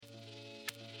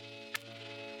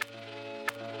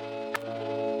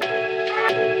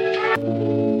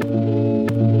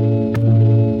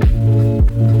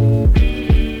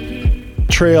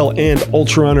Trail and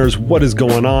Ultra Runners, what is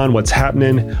going on? What's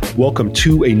happening? Welcome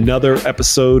to another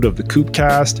episode of the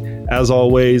Coopcast. As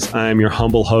always, I'm your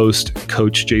humble host,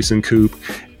 Coach Jason Coop.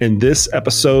 And this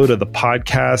episode of the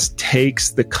podcast takes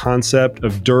the concept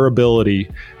of durability,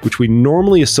 which we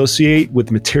normally associate with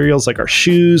materials like our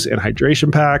shoes and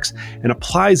hydration packs, and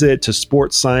applies it to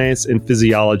sports science and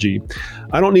physiology.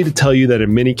 I don't need to tell you that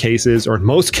in many cases, or in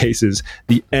most cases,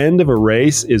 the end of a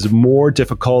race is more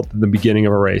difficult than the beginning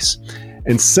of a race.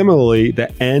 And similarly,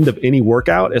 the end of any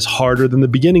workout is harder than the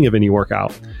beginning of any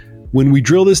workout. When we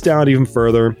drill this down even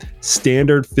further,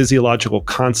 standard physiological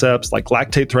concepts like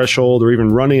lactate threshold or even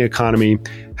running economy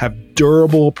have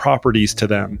durable properties to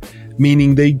them,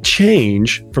 meaning they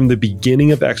change from the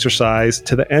beginning of exercise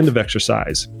to the end of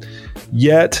exercise.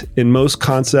 Yet, in most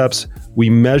concepts,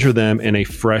 we measure them in a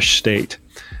fresh state.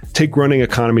 Take running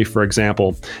economy, for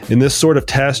example. In this sort of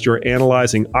test, you're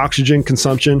analyzing oxygen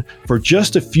consumption for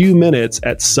just a few minutes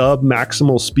at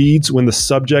sub-maximal speeds when the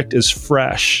subject is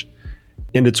fresh.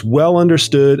 And it's well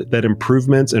understood that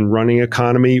improvements in running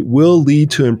economy will lead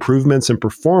to improvements in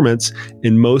performance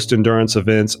in most endurance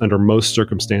events under most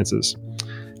circumstances.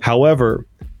 However,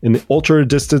 in the ultra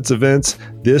distance events,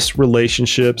 this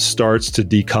relationship starts to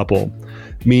decouple,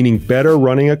 meaning better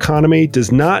running economy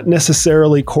does not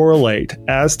necessarily correlate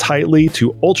as tightly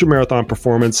to ultramarathon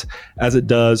performance as it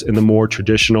does in the more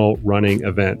traditional running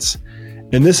events.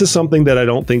 And this is something that I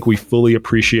don't think we fully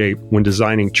appreciate when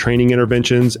designing training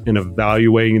interventions and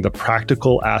evaluating the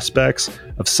practical aspects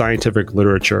of scientific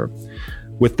literature.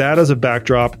 With that as a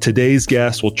backdrop, today's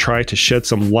guest will try to shed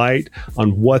some light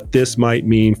on what this might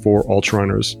mean for ultra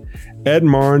runners. Ed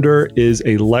Marander is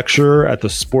a lecturer at the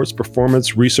Sports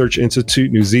Performance Research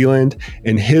Institute, New Zealand,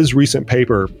 and his recent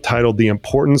paper titled The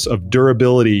Importance of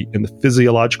Durability in the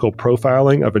Physiological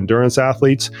Profiling of Endurance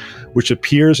Athletes, which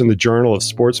appears in the Journal of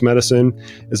Sports Medicine,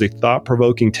 is a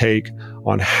thought-provoking take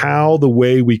on how the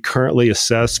way we currently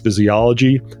assess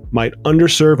physiology might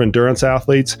underserve endurance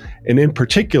athletes, and in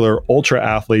particular, ultra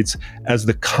athletes, as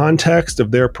the context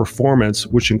of their performance,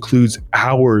 which includes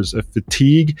hours of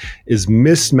fatigue, is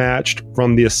mismatched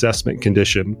from the assessment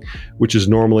condition, which is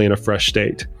normally in a fresh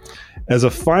state. As a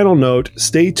final note,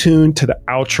 stay tuned to the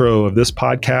outro of this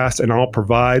podcast, and I'll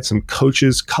provide some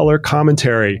coaches' color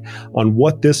commentary on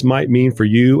what this might mean for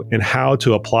you and how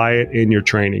to apply it in your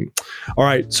training. All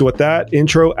right, so with that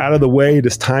intro out of the way, it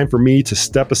is time for me to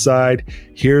step aside.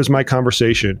 Here's my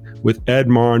conversation with Ed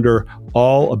Marander,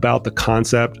 all about the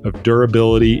concept of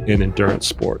durability in endurance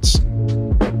sports.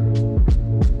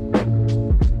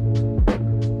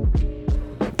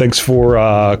 Thanks for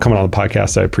coming on the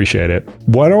podcast. I appreciate it.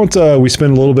 Why don't we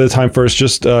spend a little bit of time first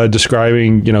just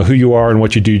describing, who you are and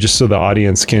what you do, just so the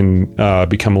audience can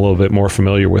become a little bit more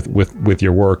familiar with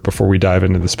your work before we dive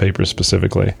into this paper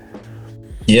specifically.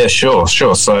 Yeah, sure.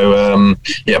 So,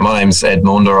 my name's Ed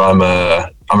Marander.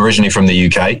 I'm originally from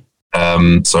the UK,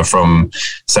 so from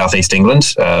Southeast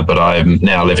England, but I'm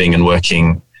now living and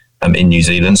working in New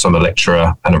Zealand. So I'm a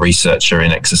lecturer and a researcher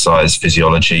in exercise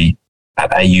physiology at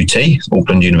AUT,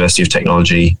 Auckland University of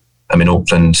Technology, in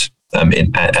Auckland,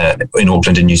 in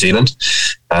Auckland in New Zealand.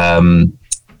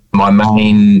 My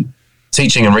main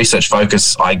teaching and research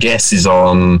focus, I guess, is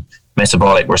on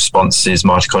metabolic responses,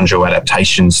 mitochondrial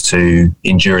adaptations to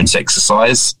endurance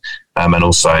exercise, and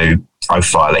also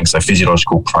profiling, so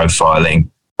physiological profiling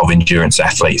of endurance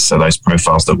athletes. So those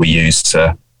profiles that we use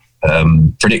to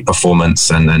predict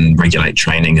performance and then regulate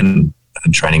training and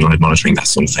training load monitoring, that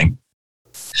sort of thing.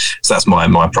 So that's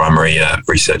my primary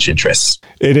research interests.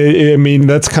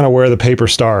 That's kind of where the paper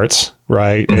starts,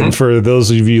 right? Mm-hmm. And for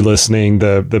those of you listening,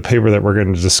 the paper that we're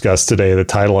going to discuss today, the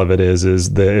title of it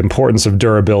is The Importance of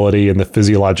Durability in the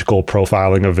Physiological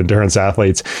Profiling of Endurance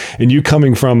Athletes. And you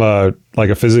coming from a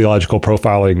physiological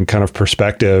profiling kind of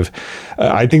perspective,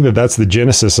 I think that's the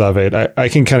genesis of it. I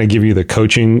can kind of give you the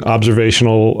coaching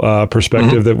observational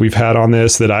perspective that we've had on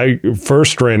this, that I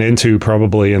first ran into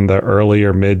probably in the early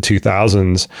or mid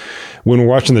 2000s when we're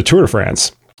watching the Tour de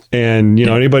France. And,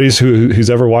 anybody who's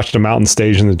ever watched a mountain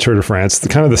stage in the Tour de France,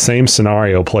 the same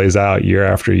scenario plays out year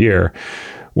after year,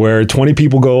 where 20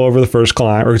 people go over the first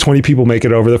climb, or 20 people make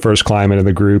it over the first climb in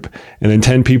the group, and then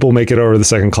 10 people make it over the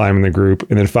second climb in the group,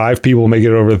 and then 5 people make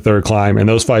it over the third climb, and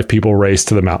those 5 people race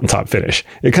to the mountaintop finish.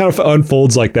 It kind of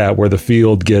unfolds like that, where the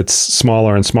field gets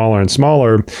smaller and smaller and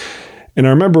smaller. And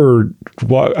I remember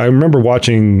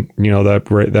watching,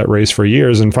 that race for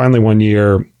years, and finally one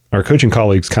year, our coaching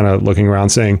colleagues kind of looking around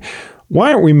saying,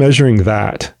 why aren't we measuring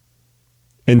that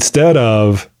instead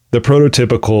of the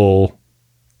prototypical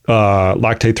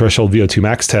lactate threshold VO2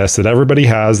 max test that everybody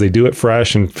has. They do it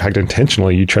fresh. In fact,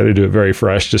 intentionally, you try to do it very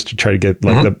fresh just to try to get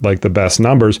the best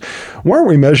numbers. Why aren't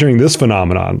we measuring this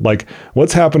phenomenon? Like,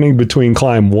 what's happening between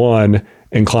climb 1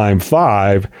 and climb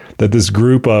 5 that this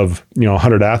group of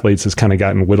 100 athletes has kind of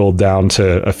gotten whittled down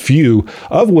to a few,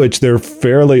 of which they're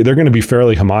going to be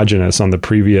fairly homogenous on the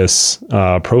previous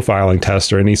profiling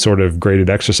test or any sort of graded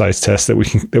exercise test that we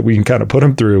can kind of put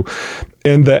them through.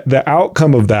 And the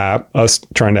outcome of that, us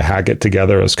trying to hack it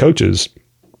together as coaches,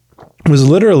 was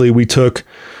literally we took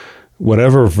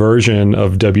whatever version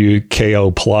of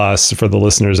WKO Plus. For the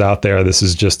listeners out there, this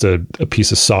is just a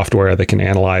piece of software that can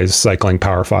analyze cycling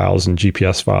power files and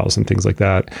GPS files and things like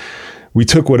that. We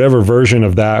took whatever version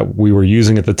of that we were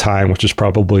using at the time, which is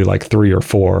probably like 3 or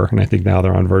 4, and I think now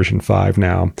they're on version 5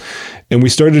 now. And we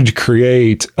started to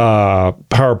create power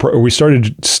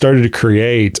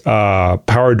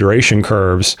duration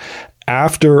curves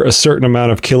after a certain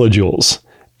amount of kilojoules.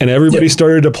 And everybody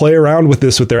started to play around with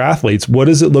this with their athletes. What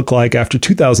does it look like after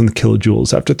 2,000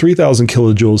 kilojoules, after 3,000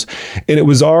 kilojoules? And it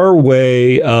was our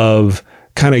way of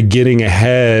kind of getting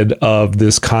ahead of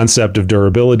this concept of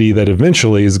durability that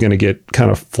eventually is going to get kind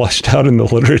of fleshed out in the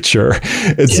literature.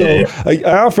 And I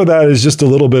offer that as just a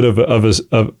little bit of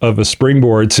a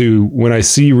springboard to when I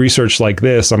see research like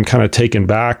this, I'm kind of taken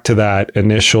back to that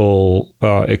initial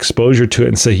exposure to it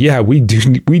and say, yeah, we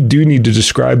do need to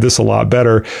describe this a lot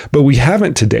better, but we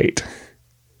haven't to date.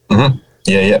 Mm-hmm.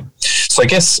 Yeah. So I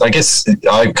guess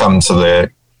I come to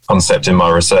the concept in my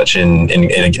research in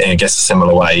I guess a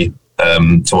similar way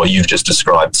to what you've just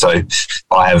described. So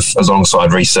I have,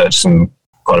 alongside research,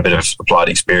 quite a bit of applied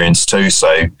experience too.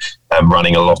 So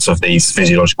running a lot of these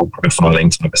physiological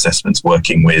profiling type assessments,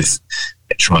 working with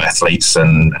triathletes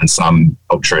and some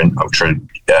ultra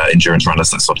endurance runners,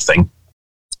 that sort of thing.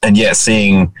 And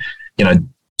seeing,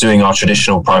 doing our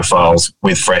traditional profiles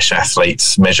with fresh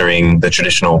athletes, measuring the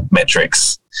traditional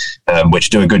metrics,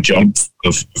 which do a good job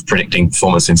of predicting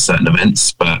performance in certain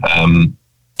events, but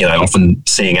often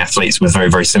seeing athletes with very,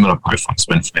 very similar profiles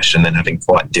when fresh and then having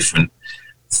quite different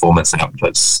performance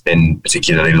outputs in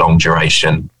particularly long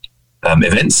duration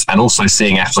events, and also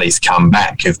seeing athletes come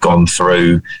back who've gone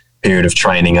through a period of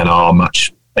training and are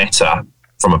much better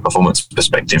from a performance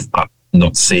perspective, but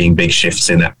not seeing big shifts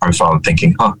in that profile and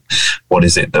thinking, what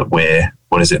is it that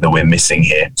we're missing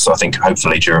here? So I think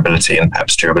hopefully durability, and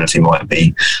perhaps durability might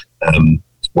be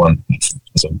one.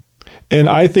 And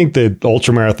I think that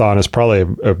ultramarathon is probably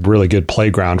a really good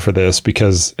playground for this,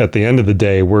 because at the end of the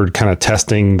day, we're kind of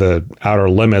testing the outer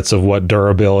limits of what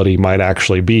durability might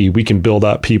actually be. We can build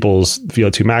up people's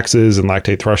VO2 maxes and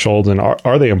lactate thresholds, and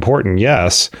are they important?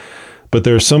 Yes. But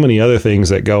there's so many other things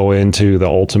that go into the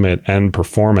ultimate end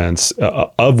performance,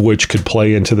 of which could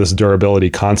play into this durability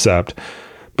concept.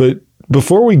 But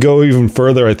before we go even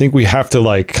further, I think we have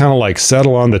to kind of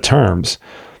settle on the terms.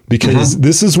 Because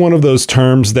this is one of those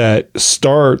terms that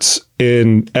starts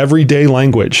in everyday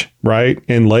language, right?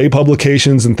 In lay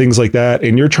publications and things like that.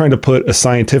 And you're trying to put a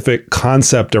scientific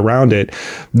concept around it.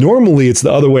 Normally, it's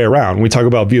the other way around. When we talk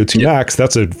about VO2 max,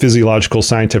 that's a physiological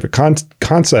scientific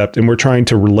concept. And we're trying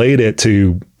to relate it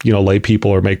to, lay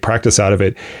people or make practice out of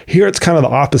it. Here, it's kind of the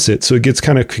opposite. So it gets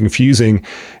kind of confusing.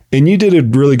 And you did a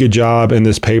really good job in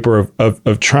this paper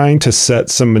of trying to set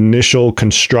some initial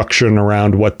construction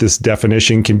around what this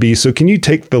definition can be. So can you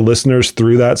take the listeners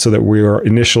through that so that we are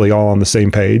initially all on the same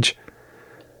page?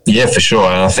 Yeah, for sure.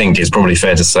 And I think it's probably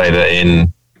fair to say that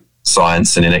in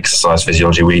science and in exercise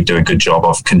physiology, we do a good job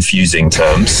of confusing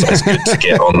terms. So it's good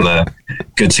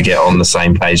to get on the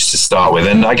same page to start with.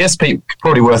 And I guess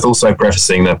probably worth also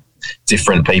prefacing that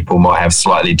different people might have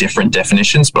slightly different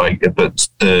definitions, but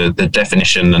the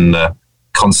definition and the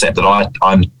concept that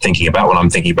I'm thinking about when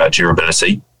I'm thinking about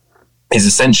durability is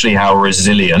essentially how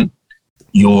resilient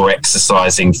your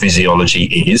exercising physiology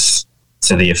is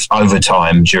to over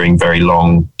time during very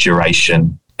long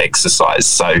duration exercise.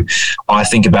 So I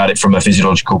think about it from a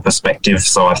physiological perspective.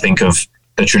 So I think of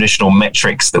the traditional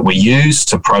metrics that we use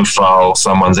to profile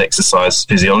someone's exercise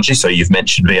physiology. So you've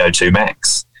mentioned VO2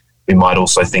 max. We might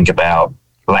also think about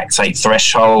lactate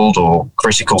threshold or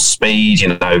critical speed,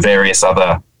 various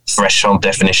other threshold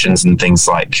definitions and things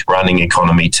like running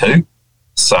economy too.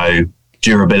 So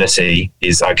durability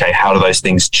is, okay, how do those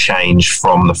things change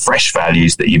from the fresh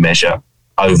values that you measure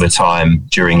over time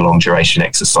during long duration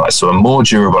exercise? So a more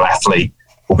durable athlete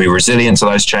will be resilient to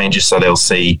those changes. So they'll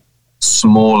see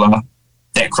smaller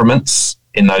decrements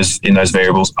in those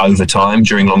variables over time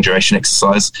during long duration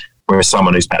exercise. Whereas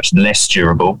someone who's perhaps less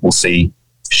durable will see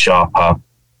sharper,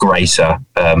 greater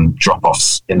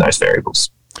drop-offs in those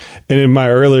variables. And in my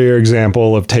earlier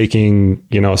example of taking,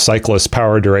 a cyclist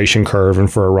power duration curve,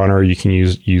 and for a runner, you can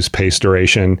use pace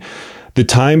duration. The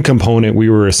time component we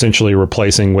were essentially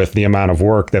replacing with the amount of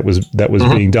work that was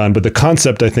being done. But the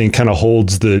concept, I think, kind of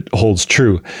holds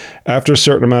true. After a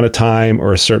certain amount of time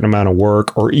or a certain amount of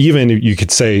work, or even you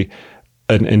could say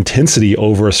an intensity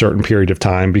over a certain period of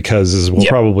time, because as we'll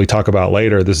probably talk about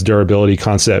later, this durability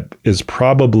concept is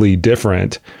probably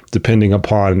different depending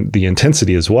upon the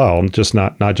intensity as well,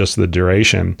 not just the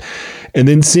duration. And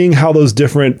then seeing how those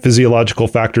different physiological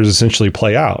factors essentially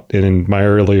play out. And in my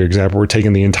earlier example, we're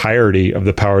taking the entirety of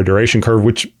the power duration curve,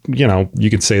 which, you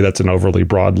could say that's an overly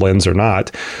broad lens or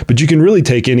not, but you can really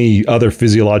take any other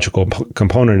physiological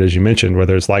component, as you mentioned,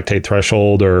 whether it's lactate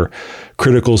threshold or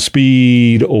critical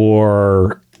speed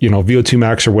or VO2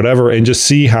 max or whatever, and just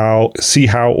see how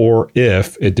or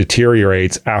if it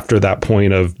deteriorates after that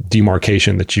point of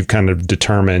demarcation that you've kind of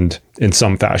determined in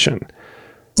some fashion.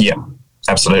 Yeah,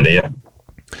 absolutely. Yeah.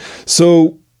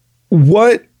 So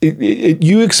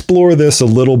you explore this a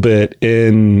little bit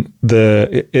in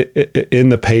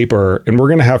the paper, and we're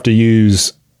going to have to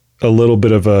use a little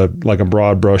bit of a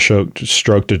broad brush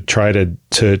stroke to try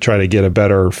to get a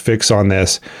better fix on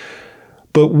this.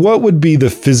 But what would be the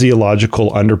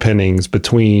physiological underpinnings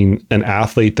between an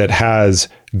athlete that has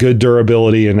good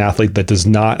durability and an athlete that does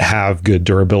not have good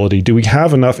durability? Do we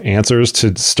have enough answers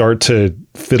to start to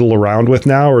fiddle around with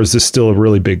now, or is this still a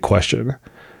really big question?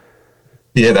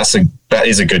 Yeah, that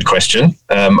is a good question.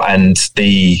 And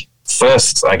the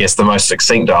first, I guess the most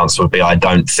succinct answer would be, I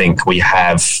don't think we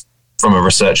have, from a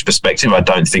research perspective, I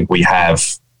don't think we have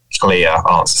clear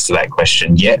answers to that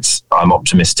question yet. I'm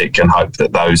optimistic and hope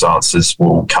that those answers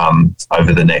will come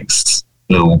over the next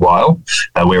little while.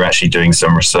 We're actually doing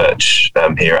some research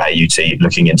here at AUT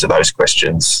looking into those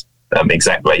questions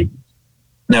exactly.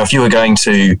 Now, if you were going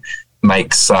to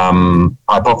make some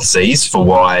hypotheses for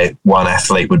why one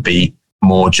athlete would be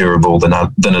more durable than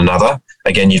another,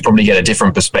 again, you'd probably get a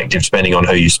different perspective depending on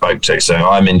who you spoke to. So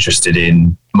I'm interested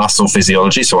in muscle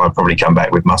physiology, so I'd probably come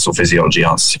back with muscle physiology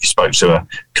answers. If you spoke to a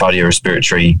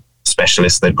cardiorespiratory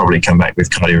specialist, they'd probably come back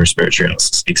with cardiorespiratory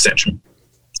answers, etc.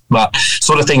 But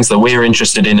sort of things that we're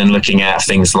interested in and looking at,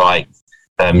 things like,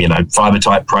 fiber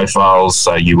type profiles.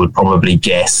 So you would probably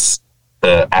guess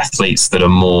the athletes that are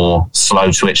more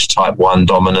slow twitch type 1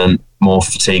 dominant, more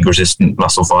fatigue resistant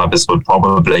muscle fibers would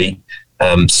probably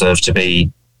serve to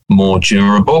be more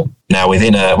durable. Now,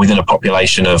 within a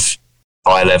population of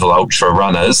high-level ultra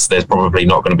runners, there's probably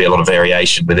not going to be a lot of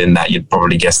variation within that. You'd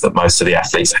probably guess that most of the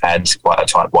athletes had quite a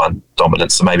type 1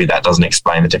 dominance, so maybe that doesn't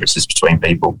explain the differences between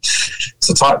people.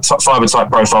 So fiber type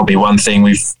profile would be one thing.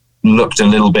 We've looked a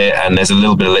little bit, and there's a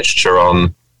little bit of literature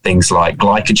on things like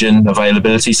glycogen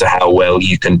availability, so how well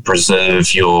you can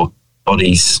preserve your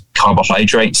body's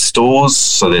carbohydrate stores.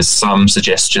 So there's some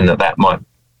suggestion that might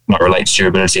relate to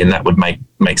durability, and that would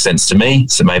make sense to me.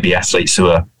 So maybe athletes who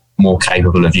are more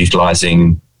capable of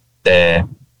utilizing their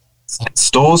fat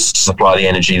stores to supply the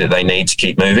energy that they need to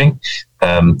keep moving,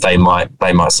 they might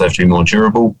serve to be more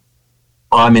durable.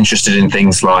 I'm interested in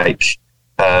things like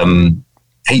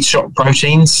heat shock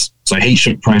proteins. So heat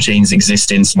shock proteins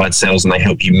exist inside cells, and they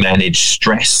help you manage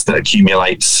stress that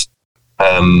accumulates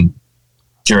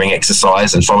during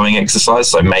exercise and following exercise.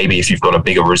 So maybe if you've got a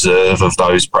bigger reserve of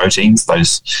those proteins,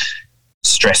 those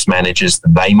stress managers,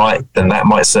 then that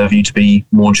might serve you to be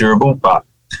more durable. But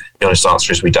the honest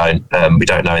answer is we don't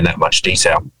know in that much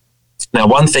detail. Now,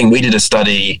 one thing, we did a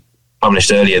study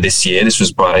published earlier this year. This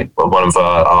was by one of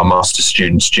our master's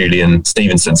students, Julian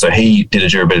Stevenson. So he did a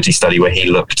durability study where he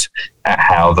looked at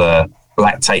how the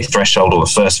lactate threshold, or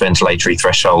the first ventilatory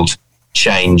threshold,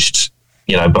 changed,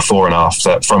 before and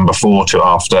after, from before to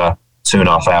after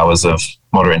 2.5 hours of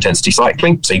moderate intensity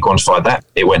cycling. So he quantified that.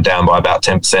 It went down by about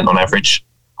 10% on average,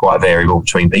 quite variable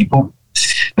between people.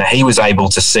 Now, he was able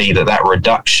to see that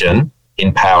reduction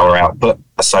in power output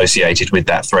associated with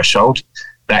that threshold,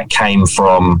 that came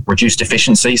from reduced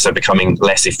efficiency, so becoming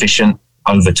less efficient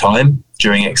over time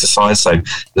during exercise, so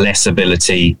less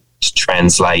ability to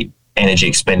translate energy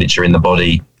expenditure in the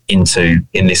body into,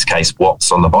 in this case,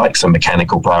 watts on the bike, so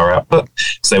mechanical power output.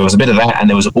 So there was a bit of that, and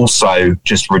there was also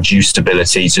just reduced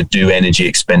ability to do energy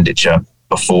expenditure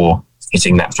before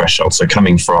hitting that threshold, so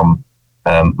coming from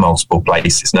multiple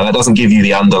places. Now, that doesn't give you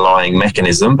the underlying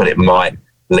mechanism, but it might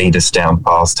lead us down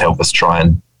paths to help us try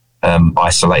and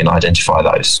isolate and identify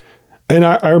those. And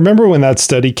I remember when that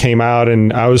study came out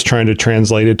and I was trying to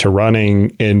translate it to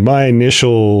running, and my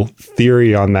initial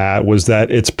theory on that was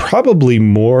that it's probably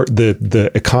more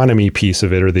the economy piece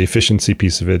of it, or the efficiency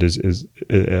piece of it, is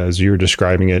as you were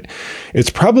describing it, it's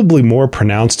probably more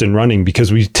pronounced in running,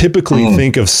 because we typically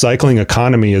think of cycling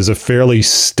economy as a fairly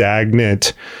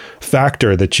stagnant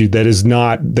factor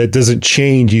that doesn't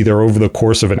change either over the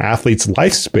course of an athlete's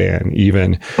lifespan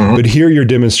even. But here you're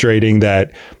demonstrating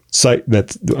that's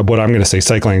what I'm going to say,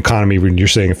 cycling economy, when you're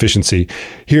saying efficiency.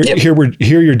 Here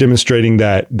you're demonstrating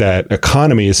that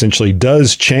economy essentially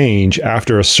does change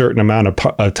after a certain amount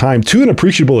of time to an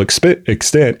appreciable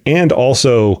extent, and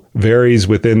also varies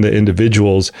within the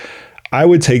individuals. I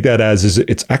would take that as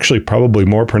it's actually probably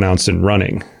more pronounced in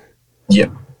running.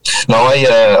 Yeah. No,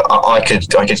 I could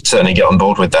certainly get on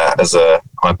board with that as a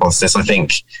hypothesis. I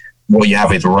think what you have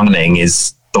with running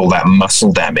is all that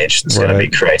muscle damage that's going to be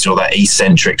created, all that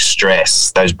eccentric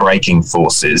stress, those braking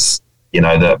forces,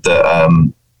 that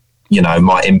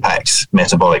might impact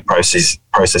metabolic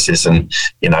processes and,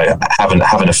 have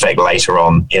an effect later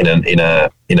on in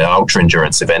an ultra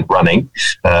endurance event running.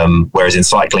 Whereas in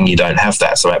cycling, you don't have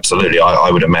that. So absolutely, I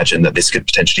would imagine that this could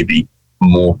potentially be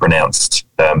more pronounced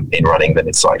in running than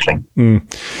in cycling.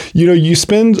 You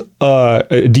spend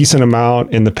a decent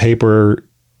amount in the paper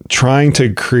trying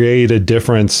to create a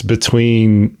difference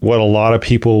between what a lot of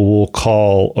people will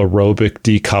call aerobic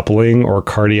decoupling or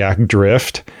cardiac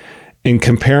drift, and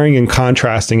comparing and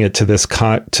contrasting it to this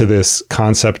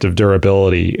concept of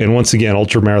durability. And once again,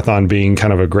 ultramarathon being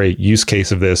kind of a great use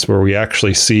case of this, where we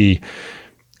actually see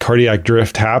cardiac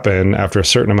drift happen after a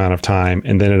certain amount of time,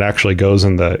 and then it actually goes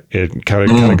it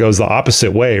kind of goes the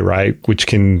opposite way, right? Which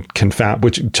can confound.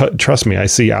 Trust me, I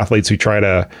see athletes who try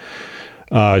to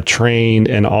train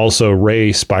and also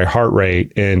race by heart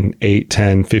rate in 8,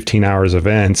 10, 15 hours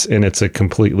events, and it's a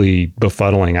completely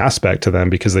befuddling aspect to them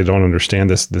because they don't understand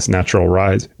this natural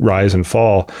rise and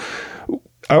fall.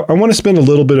 I want to spend a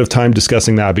little bit of time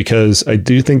discussing that, because I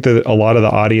do think that a lot of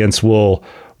the audience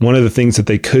one of the things that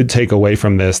they could take away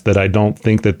from this, that I don't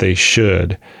think that they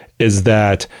should, is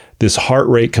that this heart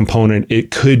rate component,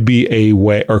 it could be a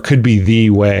way, or could be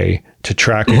the way to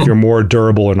track if you're more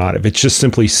durable or not, if it's just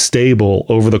simply stable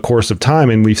over the course of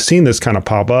time. And we've seen this kind of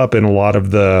pop up in a lot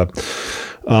of the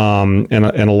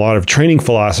and a lot of training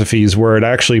philosophies, where it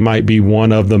actually might be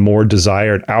one of the more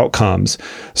desired outcomes.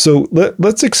 So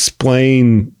let's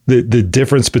explain the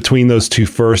difference between those two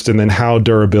first, and then how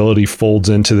durability folds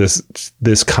into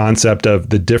this concept of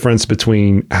the difference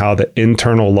between how the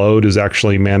internal load is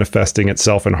actually manifesting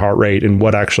itself in heart rate and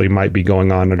what actually might be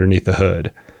going on underneath the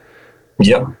hood.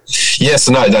 Yeah. Yes.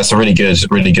 No, that's a really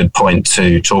good point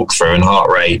to talk through. And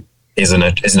heart rate is an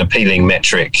appealing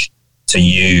metric to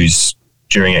use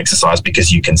during exercise,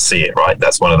 because you can see it, right?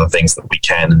 That's one of the things that we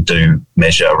can and do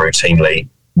measure routinely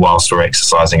whilst we're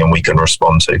exercising, and we can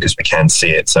respond to because we can see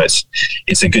it. So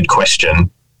it's a good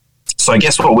question. So I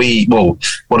guess what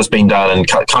has been done, and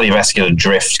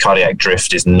cardiac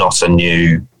drift is not a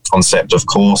new concept, of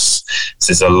course. This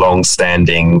is a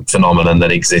long-standing phenomenon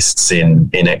that exists in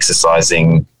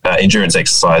exercising, endurance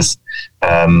exercise.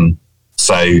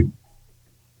 So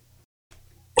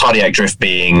cardiac drift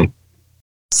being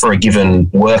for a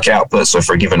given work output, so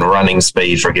for a given running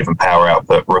speed, for a given power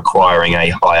output, requiring a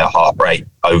higher heart rate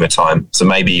over time. So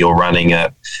maybe you're running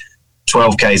at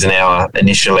 12 Ks an hour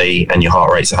initially, and your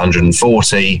heart rate's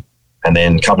 140, and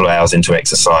then a couple of hours into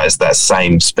exercise, that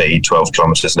same speed, 12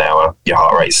 kilometers an hour, your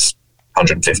heart rate's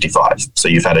 155. So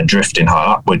you've had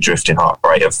upward drift in heart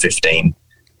rate of 15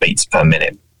 beats per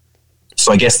minute.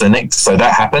 So I guess so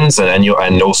that happens,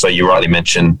 and also you rightly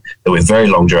mentioned that with very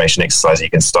long duration exercise, you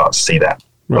can start to see that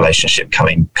relationship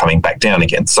coming back down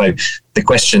again. So the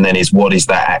question then is, what is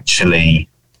that actually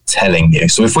telling you?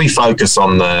 So if we focus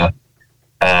on the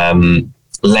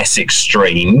less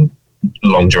extreme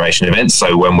long duration events,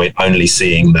 so when we're only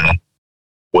seeing the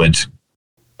upward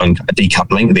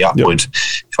decoupling, the upward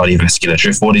cardiovascular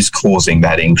drift, what is causing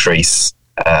that increase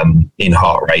in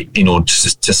heart rate in order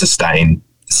to sustain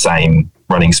the same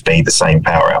running speed, the same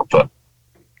power output?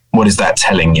 What is that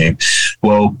telling you?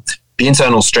 Well, the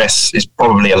internal stress is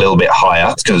probably a little bit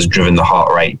higher because it's driven the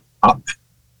heart rate up.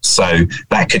 So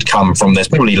that could come from, there's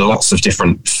probably lots of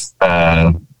different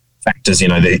factors,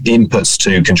 the inputs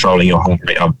to controlling your heart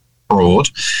rate are broad.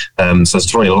 So there's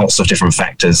probably lots of different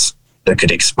factors that could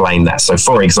explain that. So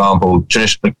for example,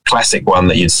 just the classic one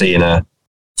that you'd see in a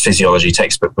physiology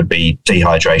textbook would be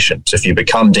dehydration. So if you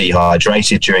become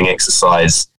dehydrated during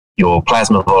exercise, your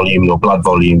plasma volume, your blood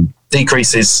volume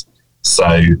decreases.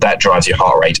 So that drives your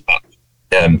heart rate up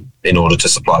in order to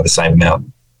supply the same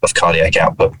amount of cardiac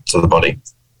output to the body.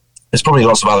 There's probably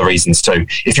lots of other reasons too.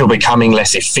 If you're becoming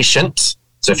less efficient,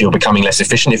 if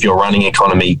your running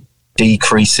economy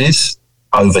decreases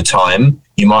over time,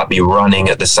 you might be running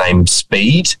at the same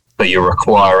speed, but you're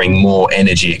requiring more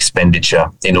energy expenditure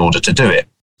in order to do it.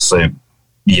 So,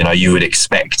 you would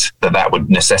expect that would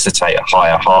necessitate a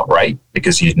higher heart rate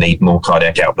because you'd need more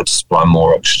cardiac output to supply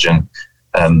more oxygen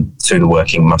to the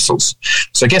working muscles.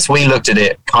 So I guess we looked at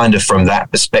it kind of from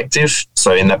that perspective.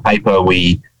 So in that paper,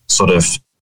 we sort of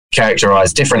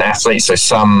characterized different athletes. So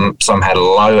some had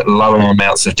lower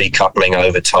amounts of decoupling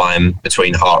over time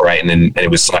between heart rate and it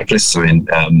was cyclists, and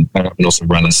also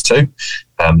runners too.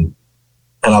 And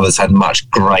others had much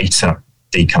greater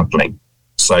decoupling.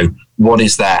 So what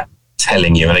is that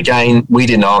telling you? And again, we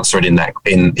didn't answer it in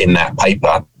that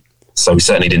paper. So we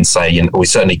certainly didn't say, we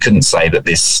certainly couldn't say that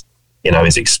this,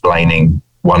 is explaining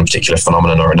one particular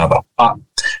phenomenon or another. But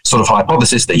sort of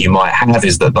hypothesis that you might have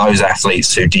is that those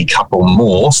athletes who decouple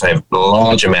more, so have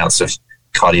large amounts of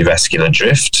cardiovascular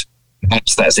drift,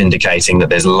 perhaps that's indicating that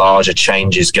there's larger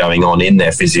changes going on in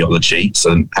their physiology.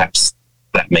 So perhaps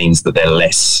that means that they're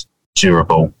less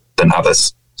durable than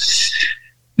others.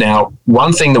 Now,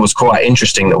 one thing that was quite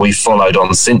interesting that we followed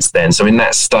on since then, so in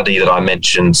that study that I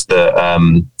mentioned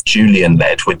that Julian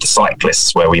led with the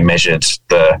cyclists, where we measured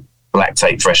the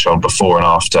lactate threshold before and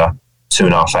after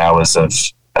 2.5 hours of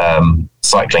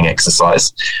cycling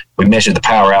exercise, we measured the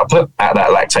power output at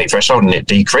that lactate threshold, and it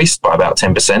decreased by about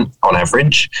 10% on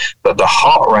average. But the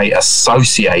heart rate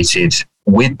associated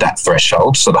with that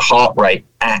threshold, so the heart rate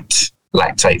at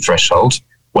lactate threshold,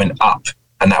 went up,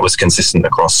 and that was consistent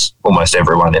across almost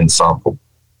everyone in the sample.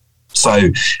 So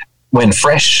when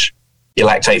fresh, your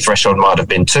lactate threshold might have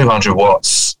been 200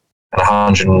 watts and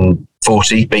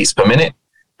 140 beats per minute.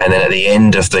 And then at the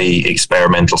end of the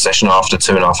experimental session, after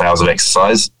 2.5 hours of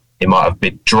exercise, it might have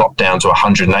been dropped down to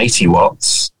 180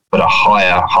 watts, but a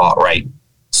higher heart rate.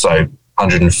 So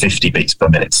 150 beats per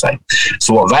minute, say.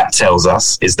 So what that tells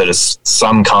us is that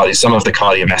some of the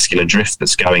cardiovascular drift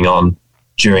that's going on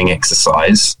during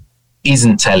exercise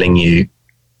isn't telling you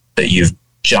that you've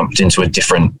jumped into a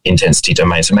different intensity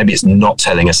domain. So maybe it's not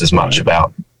telling us as much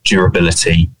about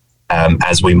durability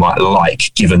as we might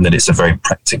like, given that it's a very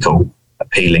practical,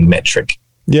 appealing metric.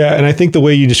 Yeah, and I think the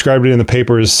way you described it in the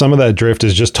paper is some of that drift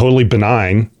is just totally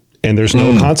benign and there's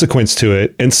no consequence to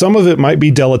it. And some of it might be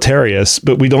deleterious,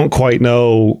 but we don't quite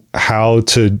know how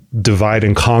to divide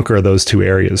and conquer those two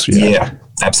areas yet. Yeah,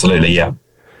 absolutely. Yeah.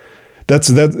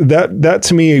 That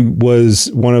to me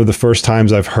was one of the first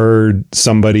times I've heard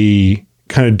somebody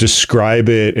kind of describe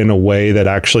it in a way that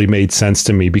actually made sense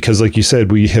to me, because like you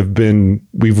said,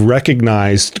 we've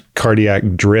recognized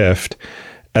cardiac drift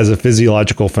as a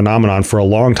physiological phenomenon for a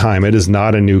long time. It is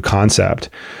not a new concept.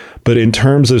 But in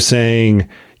terms of saying,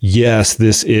 yes,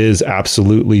 this is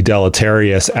absolutely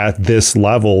deleterious at this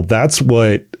level, that's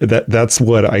what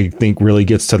I think really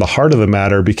gets to the heart of the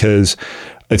matter, because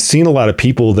I've seen a lot of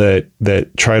people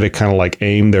that try to kind of like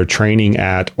aim their training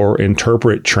at or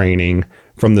interpret training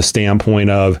from the standpoint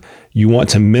of you want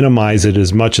to minimize it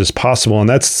as much as possible. And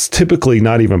that's typically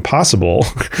not even possible,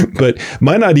 but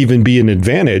might not even be an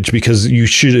advantage, because you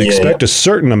should expect a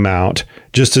certain amount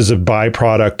just as a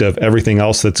byproduct of everything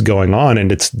else that's going on.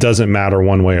 And it doesn't matter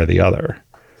one way or the other.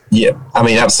 Yeah, I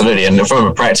mean, absolutely. And from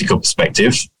a practical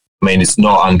perspective, I mean, it's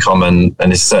not uncommon.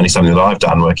 And it's certainly something that I've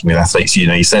done working with athletes.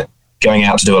 You said going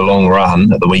out to do a long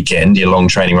run at the weekend, your long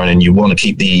training run, and you want to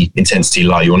keep the intensity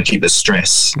low. You want to keep the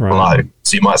stress low.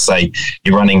 So you might say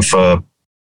you're running for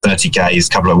 30 Ks,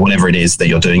 couple of whatever it is that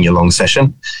you're doing your long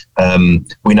session.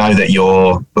 We know that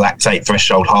your lactate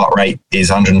threshold heart rate is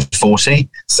 140.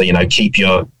 So, aim to keep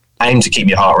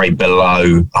your heart rate below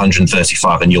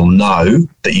 135, and you'll know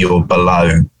that you're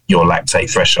below your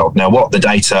lactate threshold. Now, what the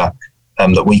data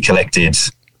that we collected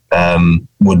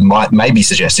might maybe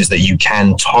suggest is that you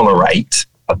can tolerate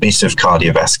a bit of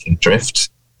cardiovascular drift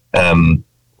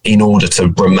in order to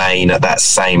remain at that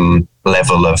same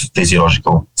level of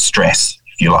physiological stress,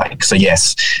 if you like. So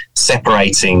yes,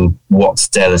 separating what's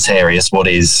deleterious, what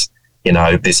is,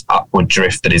 this upward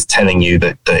drift that is telling you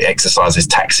that the exercise is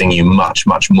taxing you much,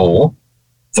 much more,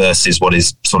 versus what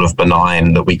is sort of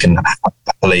benign that we can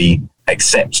happily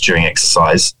accept during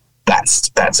exercise.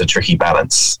 That's a tricky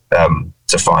balance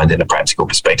to find in a practical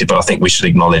perspective, but I think we should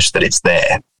acknowledge that it's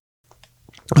there.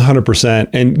 100%.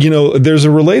 And there's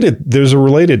a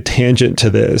related tangent to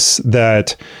this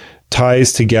that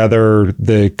ties together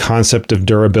the concept of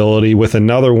durability with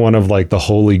another one of like the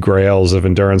holy grails of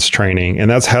endurance training,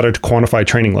 and that's how to quantify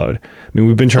training load. I mean,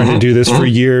 we've been trying to do this for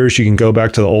years. You can go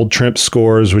back to the old TRIMP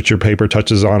scores, which your paper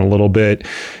touches on a little bit,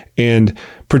 and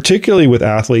particularly with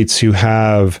athletes who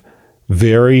have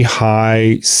very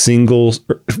high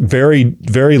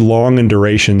very long in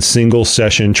duration single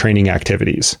session training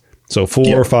activities. So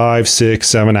 4, 5, 6,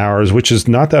 7 hours, which is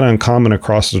not that uncommon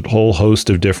across a whole host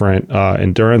of different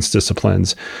endurance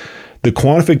disciplines. The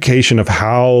quantification of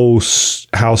how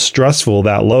stressful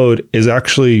that load is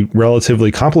actually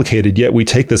relatively complicated, yet we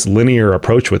take this linear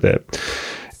approach with it.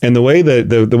 And the way that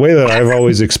the way that I've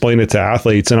always explained it to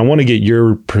athletes, and I want to get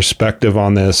your perspective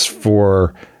on this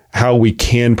for how we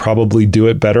can probably do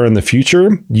it better in the future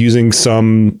using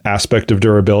some aspect of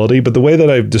durability. But the way that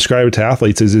I've described it to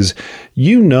athletes is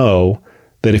you know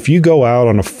that if you go out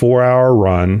on a 4-hour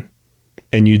run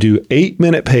and you do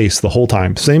 8-minute pace the whole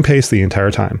time, same pace the entire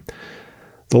time,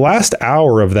 the last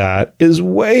hour of that is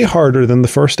way harder than the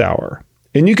first hour.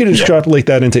 And you can extrapolate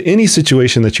that into any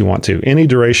situation that you want to, any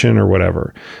duration or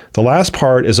whatever. The last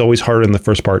part is always harder than the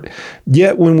first part.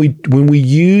 Yet when we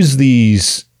use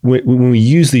these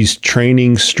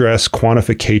training stress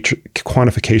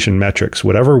quantification metrics,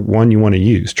 whatever one you want to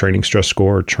use, training stress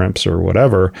score, TREMPS or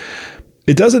whatever,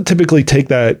 it doesn't typically take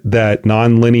that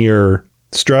nonlinear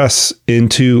stress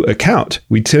into account.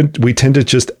 We tend to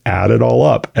just add it all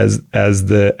up as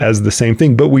the same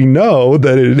thing, but we know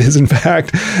that it is in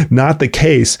fact not the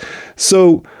case.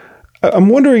 So I'm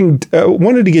wondering,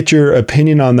 wanted to get your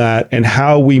opinion on that and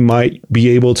how we might be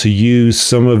able to use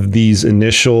some of these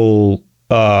initial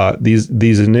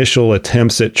these initial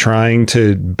attempts at trying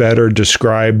to better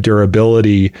describe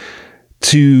durability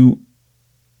to,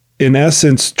 in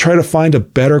essence, try to find a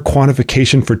better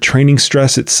quantification for training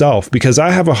stress itself, because I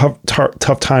have a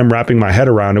tough time wrapping my head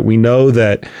around it. We know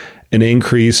that an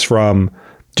increase from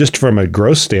a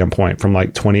gross standpoint, from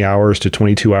like 20 hours to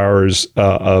 22 hours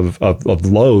of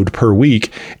load per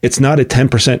week, it's not a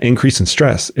 10% increase in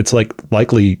stress. It's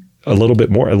likely a little bit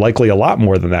more, likely a lot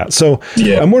more than that. So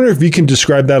I'm wondering if you can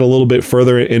describe that a little bit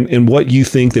further and what you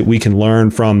think that we can learn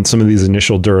from some of these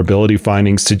initial durability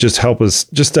findings to help us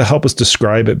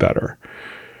describe it better.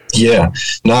 Yeah,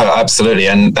 no, absolutely.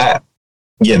 And that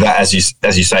as you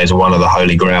say, is one of the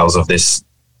holy grails of this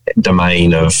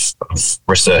domain of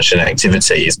research and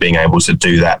activity, is being able to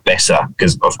do that better.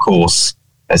 Because of course,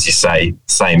 as you say,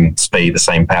 same speed, the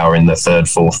same power in the 3rd,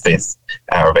 4th, 5th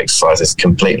hour of exercise is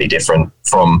completely different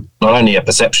from not only a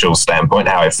perceptual standpoint,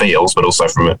 how it feels, but also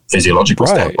from a physiological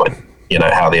standpoint. You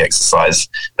know, how the exercise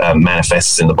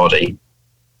manifests in the body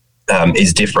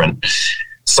is different.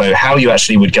 So how you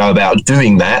actually would go about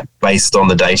doing that based on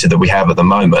the data that we have at the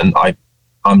moment,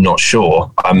 I'm not sure.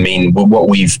 I mean, what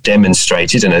we've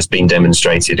demonstrated, and has been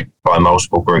demonstrated by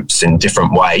multiple groups in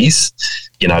different ways,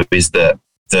 you know, is that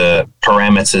the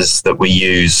parameters that we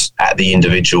use at the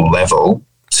individual level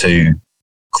to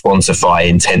quantify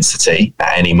intensity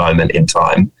at any moment in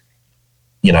time,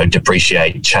 you know,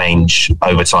 depreciate, change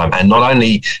over time. And not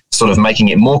only sort of making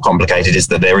it more complicated is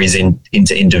that there is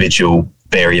into individual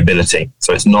variability.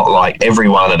 So it's not like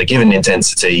everyone at a given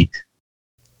intensity,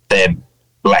 their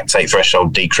lactate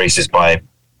threshold decreases by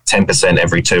 10%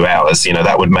 every 2 hours. You know,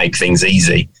 that would make things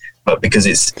easy. But because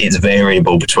it's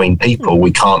variable between people,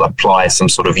 we can't apply some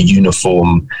sort of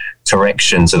uniform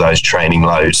correction to those training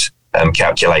load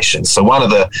calculations. So one of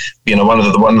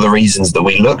the reasons that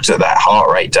we looked at that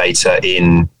heart rate data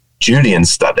in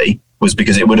Julian's study was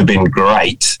because it would have been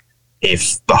great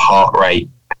if the heart rate,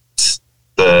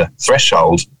 the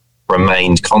threshold,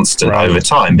 remained constant over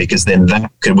time, because then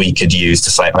we could use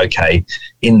to say, okay,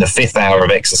 in the 5th hour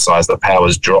of exercise, the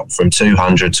power's dropped from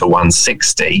 200 to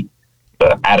 160.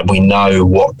 But we know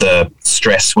what the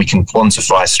stress, we can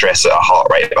quantify stress at a heart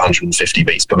rate of 150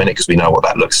 beats per minute because we know what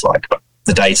that looks like. But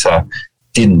the data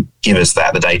didn't give us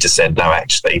that. The data said, no,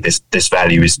 actually, this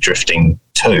value is drifting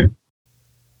too.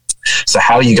 So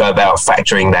how you go about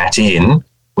factoring that in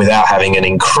without having an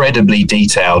incredibly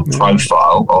detailed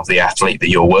profile of the athlete that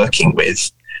you're working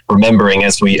with, remembering,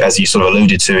 as you sort of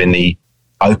alluded to in the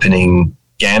opening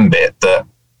gambit, that,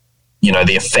 you know,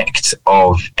 the effect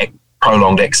of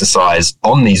prolonged exercise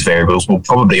on these variables will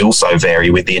probably also vary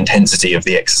with the intensity of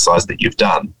the exercise that you've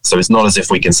done. So it's not as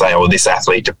if we can say, oh, this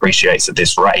athlete depreciates at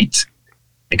this rate,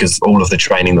 because all of the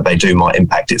training that they do might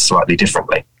impact it slightly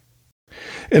differently.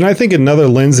 And I think another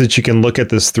lens that you can look at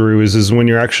this through is when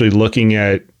you're actually looking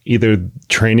at either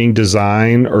training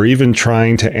design or even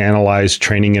trying to analyze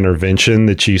training intervention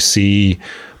that you see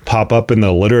pop up in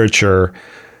the literature,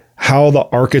 how the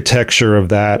architecture of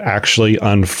that actually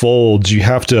unfolds. You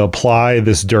have to apply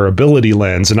this durability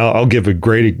lens. And I'll give a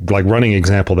great running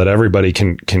example that everybody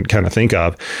can kind of think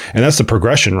of. And that's the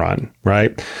progression run,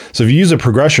 right? So if you use a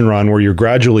progression run where you're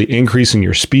gradually increasing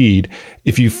your speed,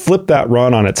 if you flip that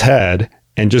run on its head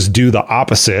and just do the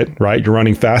opposite, right? You're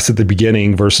running fast at the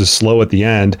beginning versus slow at the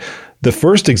end. the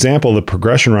first example, the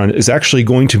progression run, is actually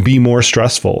going to be more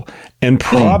stressful and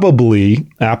probably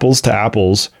apples to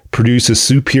apples produce a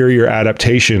superior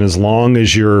adaptation as long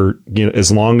as you're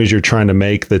trying to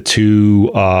make the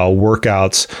two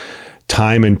workouts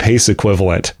time and pace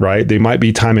equivalent, right? They might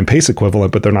be time and pace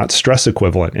equivalent, but they're not stress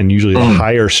equivalent. And usually the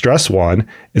higher stress one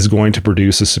is going to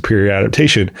produce a superior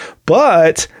adaptation.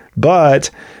 But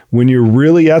when you're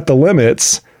really at the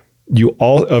limits,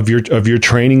 of your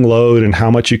training load and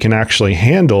how much you can actually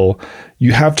handle,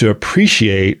 you have to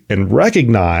appreciate and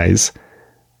recognize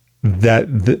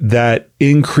that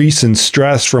increase in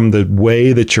stress from the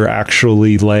way that you're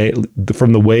actually laying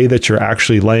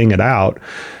it out.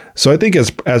 So I think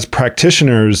as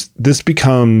practitioners, this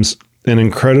becomes an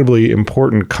incredibly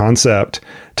important concept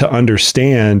to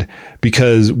understand,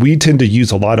 because we tend to use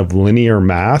a lot of linear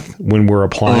math when we're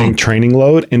applying training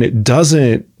load, and it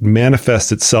doesn't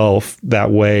manifest itself that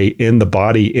way in the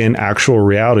body in actual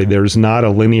reality. There's not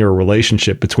a linear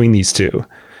relationship between these two.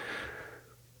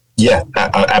 Yeah,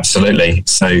 absolutely.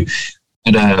 So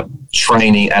at a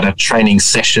training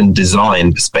session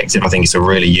design perspective, I think it's a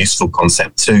really useful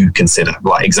concept to consider,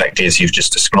 like exactly as you've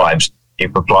just described.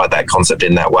 You've applied that concept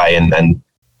in that way and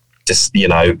just,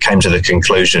 came to the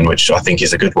conclusion, which I think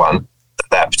is a good one,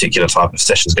 that particular type of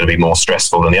session is going to be more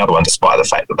stressful than the other one, despite the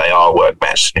fact that they are work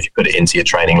matched. If you put it into your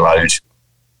training load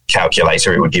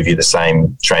calculator, it would give you the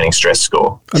same training stress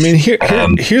score. I mean,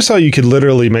 here's how you could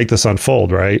literally make this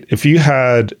unfold, right? If you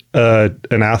had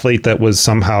an athlete that was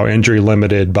somehow injury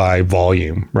limited by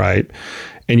volume, right?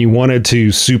 And you wanted to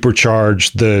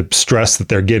supercharge the stress that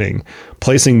they're getting,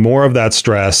 placing more of that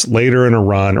stress later in a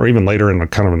run or even later in a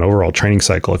kind of an overall training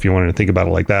cycle, if you wanted to think about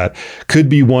it like that, could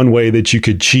be one way that you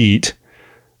could cheat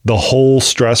the whole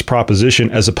stress proposition,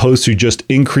 as opposed to just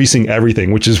increasing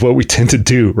everything, which is what we tend to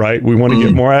do, right? We want to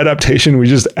get more adaptation. We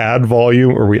just add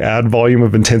volume, or we add volume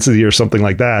of intensity or something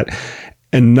like that.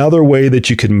 Another way that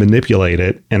you can manipulate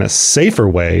it in a safer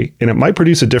way, and it might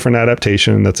produce a different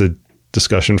adaptation. That's a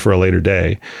discussion for a later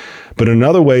day. But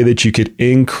another way that you could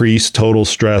increase total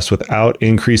stress without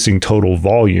increasing total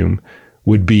volume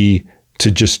would be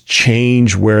to just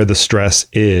change where the stress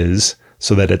is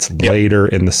so that it's later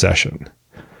in the session.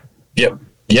 Yep.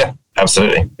 Yeah,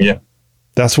 absolutely. Yeah.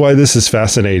 That's why this is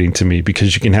fascinating to me,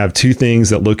 because you can have two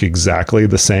things that look exactly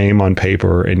the same on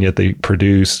paper, and yet they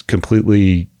produce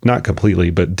not completely,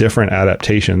 but different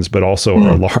adaptations, but also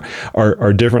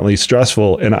are differently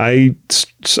stressful. And I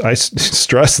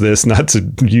stress this, not to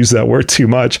use that word too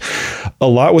much, a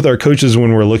lot with our coaches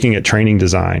when we're looking at training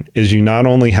design, is you not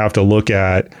only have to look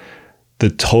at the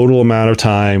total amount of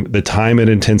time, the time and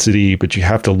intensity, but you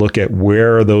have to look at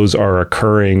where those are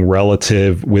occurring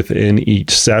relative within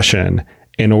each session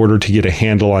in order to get a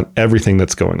handle on everything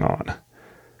that's going on.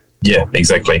 Yeah,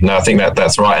 exactly. No, I think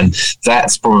that's right. And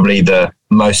that's probably the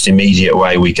most immediate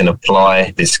way we can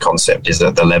apply this concept, is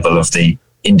at the level of the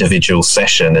individual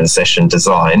session and session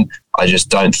design. I just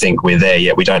don't think we're there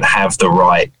yet. We don't have the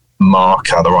right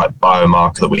marker, the right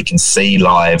biomarker that we can see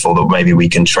live, or that maybe we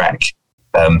can track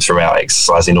throughout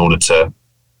exercise in order to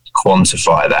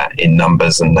quantify that in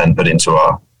numbers and then put into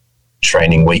our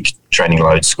training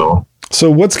load score.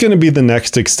 So what's going to be the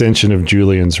next extension of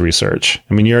Julian's research?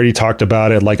 I mean, you already talked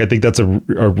about it. Like, I think that's a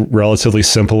relatively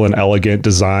simple and elegant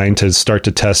design to start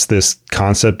to test this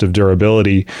concept of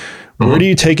durability. Where do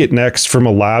you take it next from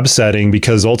a lab setting?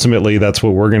 Because ultimately that's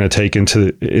what we're going to take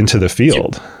into the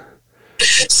field.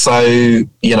 So,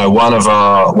 one of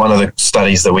the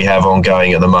studies that we have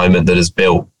ongoing at the moment that is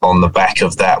built on the back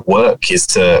of that work is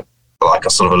to, like I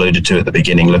sort of alluded to at the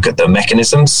beginning, look at the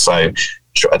mechanisms. So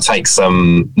take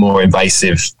some more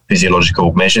invasive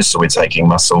physiological measures. So we're taking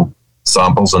muscle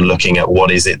samples and looking at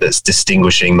what is it that's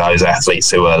distinguishing those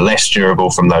athletes who are less durable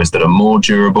from those that are more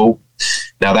durable.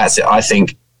 Now that's it. I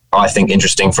think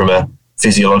interesting from a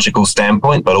physiological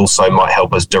standpoint, but also might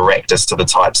help us direct us to the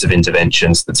types of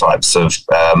interventions, the types of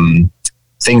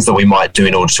things that we might do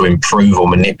in order to improve or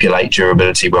manipulate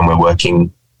durability when we're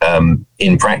working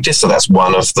in practice. So that's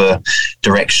one of the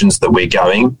directions that we're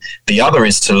going. The other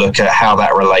is to look at how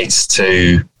that relates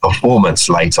to performance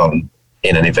late on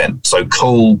in an event. So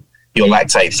your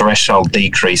lactate threshold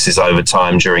decreases over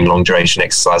time during long duration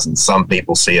exercise, and some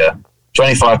people see a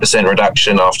 25%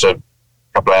 reduction after a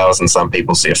couple of hours, and some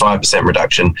people see a 5%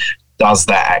 reduction. Does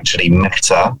that actually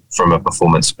matter from a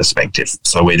performance perspective?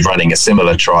 So we're running a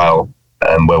similar trial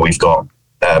where we've got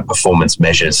performance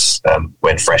measures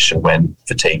when fresh and when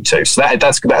fatigued too. So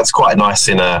that's quite nice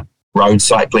in a road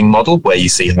cycling model where you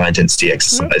see high intensity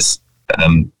exercise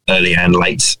early and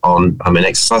late on an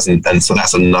exercise, and so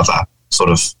that's another sort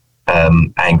of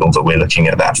angle that we're looking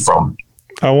at that from.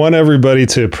 I want everybody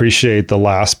to appreciate the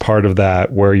last part of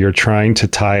that, where you're trying to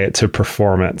tie it to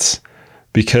performance.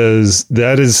 Because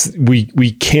that is, we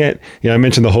can't, I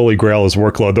mentioned the Holy Grail is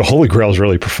workload. The Holy Grail is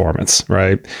really performance,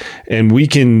 right? And we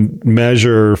can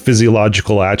measure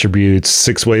physiological attributes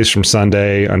 6 ways from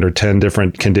Sunday under 10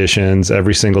 different conditions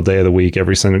every single day of the week,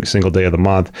 every single day of the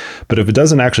month. But if it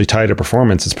doesn't actually tie to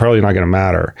performance, it's probably not going to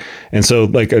matter. And so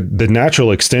like the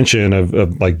natural extension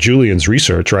of like Julian's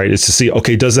research, right, is to see,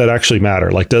 okay, does that actually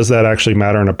matter? Like, does that actually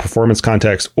matter in a performance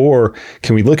context? Or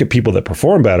can we look at people that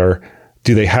perform better?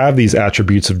 Do they have these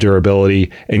attributes of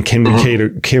durability, and can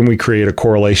we create a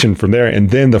correlation from there?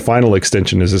 And then the final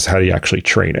extension is how do you actually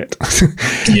train it?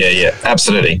 Yeah,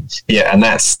 absolutely. Yeah, and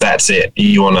that's it.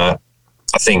 You want to,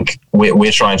 I think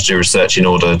we're trying to do research in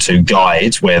order to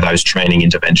guide where those training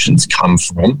interventions come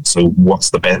from. So what's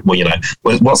the best?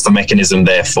 Well, what's the mechanism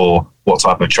there for what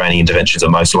type of training interventions are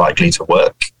most likely to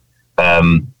work?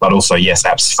 But also, yes,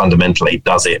 fundamentally,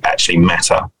 does it actually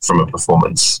matter from a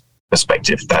performance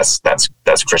perspective? That's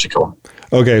critical.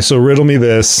 Okay, so riddle me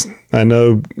this. I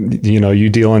know you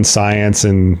deal in science,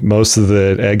 and most of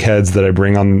the eggheads that I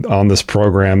bring on this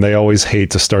program, they always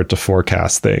hate to start to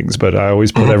forecast things, but I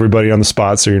always put everybody on the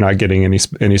spot so you're not getting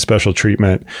any special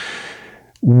treatment.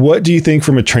 What do you think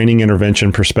from a training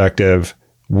intervention perspective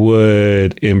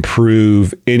would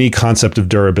improve any concept of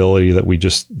durability that we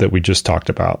just talked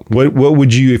about? What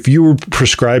would you, if you were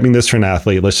prescribing this for an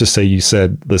athlete, let's just say you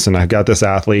said, listen, I got this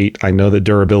athlete, I know that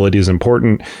durability is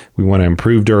important, we want to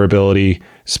improve durability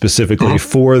specifically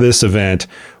for this event,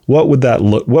 what would that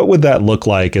look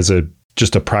like as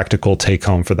just a practical take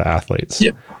home for the athletes?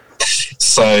 Yeah.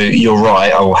 So you're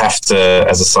right. I will have to,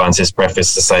 as a scientist,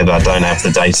 preface to say that I don't have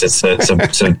the data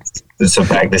to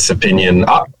back this opinion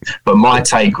up. But my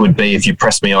take would be, if you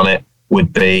press me on it,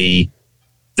 would be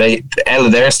there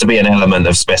has to be an element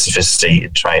of specificity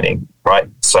in training, right?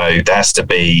 So there has to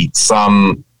be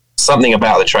something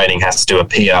about the training has to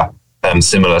appear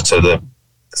similar to the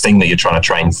thing that you're trying to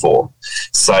train for.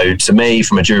 So to me,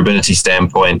 from a durability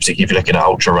standpoint, particularly if you're looking at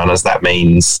ultra runners, that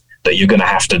means that you're going to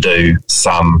have to do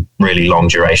some really long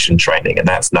duration training, and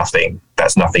that's nothing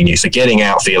new. So getting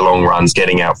out for your long runs,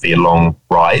 getting out for your long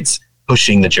rides,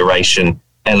 pushing the duration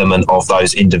element of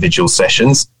those individual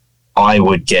sessions, I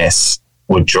would guess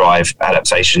would drive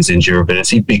adaptations in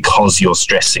durability, because you're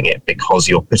stressing it, because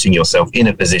you're putting yourself in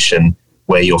a position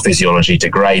where your physiology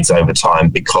degrades over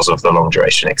time because of the long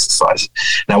duration exercise.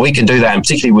 Now we can do that, and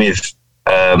particularly with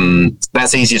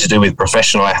that's easier to do with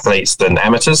professional athletes than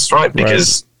amateurs, right?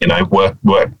 Because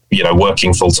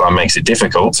working full time makes it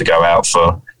difficult to go out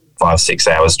for 5-6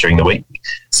 hours during the week.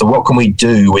 So what can we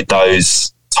do with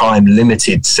those time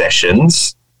limited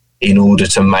sessions in order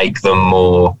to make them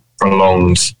more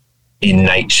prolonged in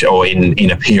nature or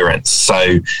in appearance?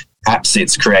 So perhaps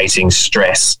it's creating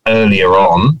stress earlier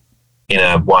on in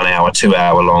a 1 hour, 2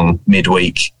 hour long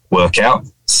midweek workout,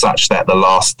 such that the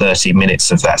last 30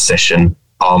 minutes of that session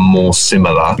are more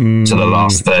similar to the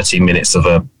last 30 minutes of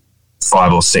a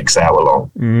 5 or 6 hour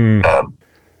long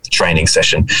training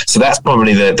session. So that's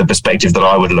probably the perspective that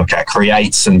I would look at.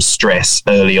 Create some stress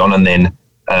early on, and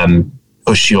then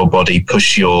push your body,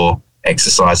 push your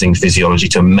exercising physiology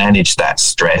to manage that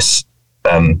stress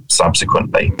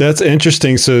subsequently. That's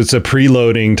interesting. So it's a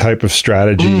preloading type of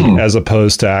strategy as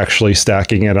opposed to actually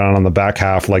stacking it on the back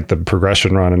half, like the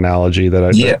progression run analogy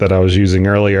that I was using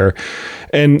earlier.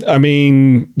 And I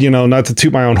mean, not to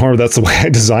toot my own horn, that's the way I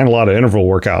design a lot of interval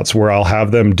workouts, where I'll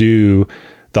have them do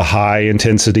the high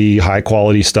intensity, high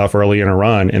quality stuff early in a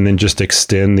run, and then just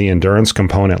extend the endurance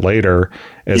component later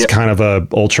as kind of a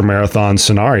ultra marathon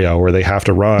scenario where they have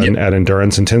to run at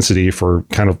endurance intensity for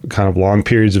kind of long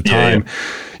periods of time.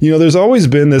 There's always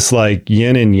been this like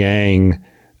yin and yang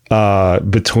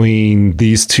between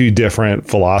these two different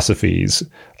philosophies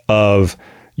of,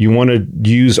 you want to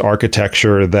use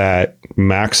architecture that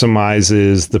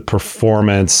maximizes the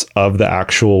performance of the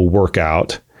actual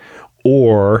workout,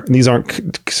 or these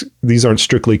aren't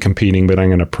strictly competing, but I'm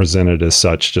going to present it as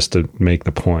such just to make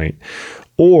the point.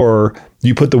 Or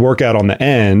you put the workout on the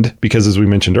end because, as we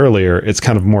mentioned earlier, it's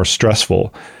kind of more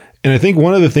stressful. And I think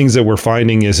one of the things that we're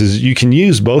finding is you can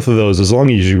use both of those as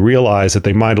long as you realize that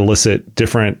they might elicit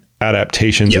different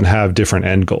adaptations and have different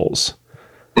end goals.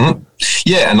 Mm-hmm.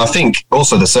 Yeah, and I think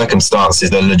also the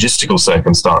logistical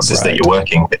circumstances that you're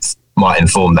working with might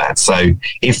inform that. So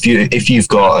if you've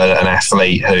got an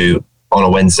athlete who on a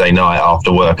Wednesday night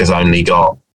after work has only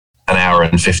got an hour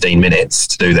and 15 minutes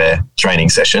to do their training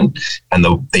session, and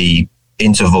the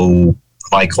interval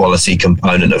high quality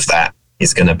component of that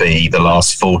is going to be the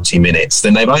last 40 minutes,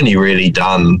 then they've only really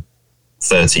done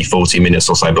 30, 40 minutes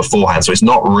or so beforehand. So it's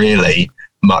not really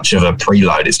much of a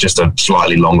preload. It's just a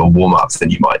slightly longer warm up than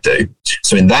you might do.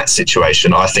 So in that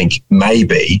situation, I think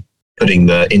maybe putting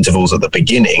the intervals at the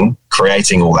beginning,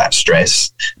 creating all that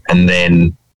stress, and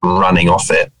then running off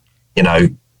it,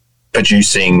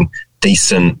 producing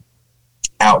decent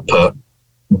output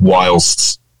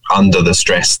whilst under the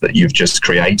stress that you've just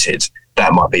created,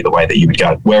 that might be the way that you would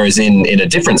go. Whereas in a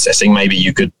different setting, maybe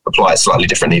you could apply it slightly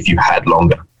differently if you had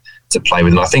longer to play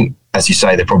with. And I think, as you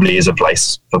say, there probably is a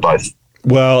place for both.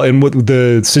 Well, and with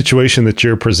the situation that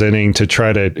you're presenting, to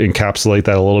try to encapsulate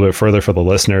that a little bit further for the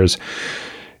listeners,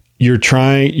 you're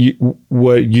trying,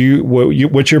 what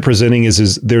you're presenting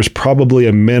is there's probably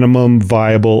a minimum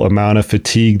viable amount of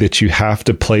fatigue that you have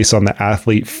to place on the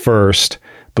athlete first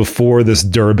before this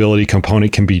durability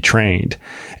component can be trained.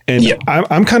 And yeah.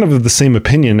 I'm kind of the same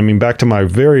opinion. I mean, back to my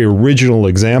very original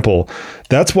example,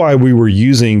 that's why we were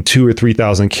using 2,000 or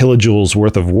 3,000 kilojoules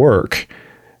worth of work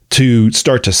to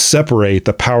start to separate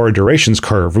the power durations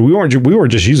curve. We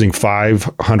weren't just using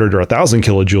 500 or 1,000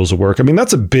 kilojoules of work. I mean,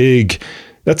 that's a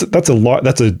lot.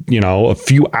 That's a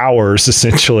few hours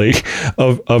essentially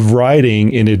of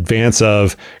riding in advance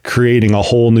of creating a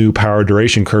whole new power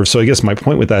duration curve. So I guess my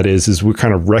point with that is we're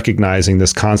kind of recognizing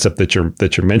this concept that you're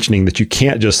mentioning, that you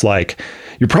can't just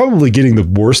you're probably getting the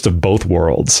worst of both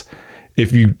worlds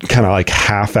if you kind of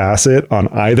half-ass it on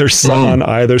either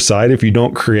side. If you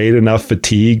don't create enough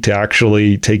fatigue to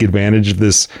actually take advantage of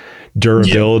this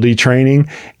durability training,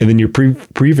 and then you're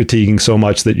pre-fatiguing so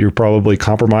much that you're probably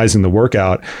compromising the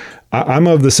workout. I'm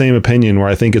of the same opinion, where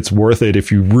I think it's worth it. If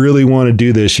you really want to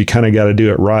do this, you kind of got to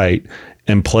do it right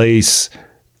and place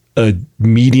a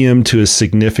medium to a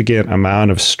significant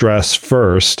amount of stress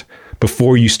first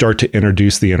before you start to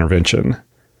introduce the intervention.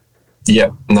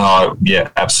 Yeah, no, yeah,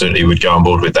 absolutely would go on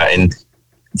board with that. In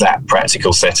that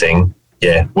practical setting,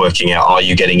 working out, are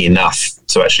you getting enough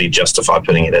to actually justify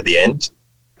putting it at the end?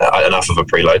 Enough of a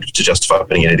preload to justify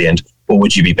putting it at the end, or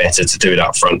would you be better to do it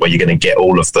up front, where you're going to get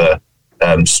all of the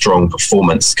strong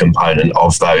performance component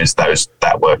of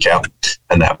that workout,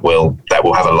 and that will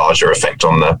have a larger effect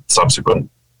on the subsequent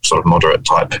sort of moderate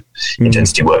type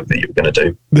intensity work that you're going to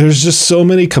do. There's just so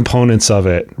many components of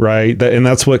it, right? And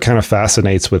that's what kind of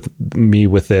fascinates with me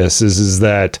with this is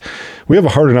that we have a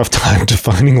hard enough time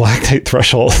defining lactate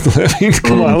threshold. I mean,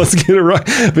 come on, let's get it right.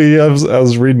 But yeah, I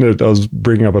was reading it. I was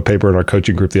bringing up a paper in our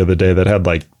coaching group the other day that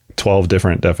had 12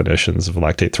 different definitions of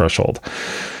lactate threshold,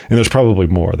 and there's probably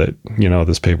more that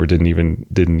this paper didn't even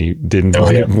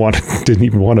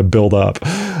want to build up.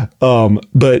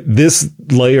 But this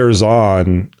layers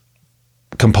on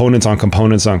components on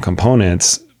components on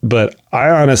components. But I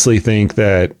honestly think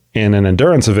that in an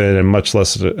endurance event, and much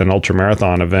less an ultra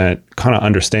marathon event, kind of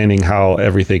understanding how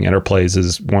everything interplays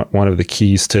is one of the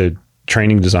keys to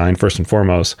training design, first and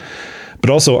foremost, but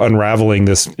also unraveling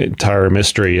this entire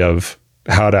mystery of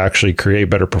how to actually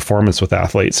create better performance with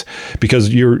athletes. Because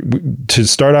to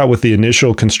start out with the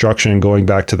initial construction, going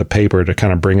back to the paper to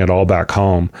kind of bring it all back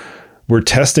home, we're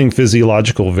testing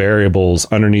physiological variables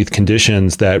underneath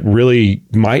conditions that really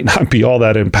might not be all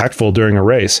that impactful during a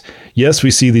race. Yes,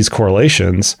 we see these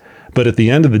correlations, but at the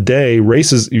end of the day,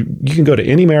 races, you can go to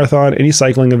any marathon, any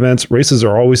cycling events, races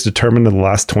are always determined in the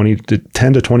last 10 to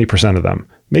 20% of them.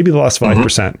 Maybe the last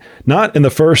 5%, not in the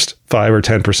first 5 or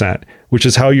 10%, which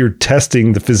is how you're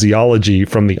testing the physiology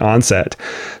from the onset.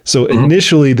 So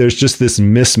initially, there's just this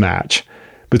mismatch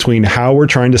between how we're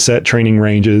trying to set training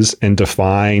ranges and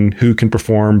define who can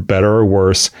perform better or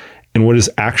worse, and what is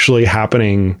actually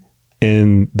happening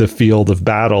in the field of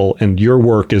battle. And your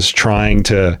work is trying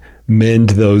to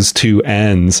mend those two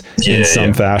ends in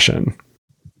some fashion.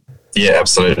 Yeah,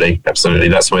 absolutely. Absolutely.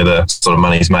 That's where the sort of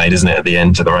money's made, isn't it, at the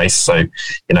end of the race? So,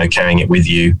 carrying it with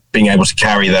you, being able to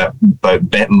carry that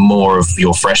bit more of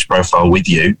your fresh profile with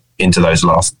you into those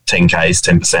last 10Ks,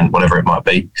 10%, whatever it might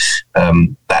be,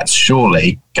 that's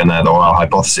surely or our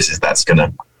hypothesis is that's going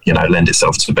to, lend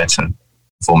itself to better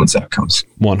performance outcomes.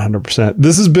 100%.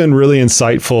 This has been really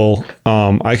insightful.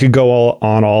 I could go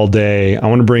on all day. I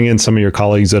want to bring in some of your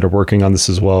colleagues that are working on this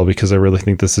as well, because I really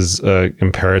think this is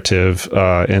imperative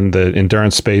in the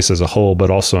endurance space as a whole,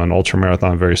 but also in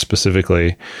ultramarathon very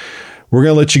specifically. We're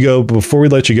going to let you go. But before we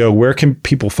let you go, where can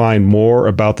people find more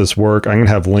about this work? I'm going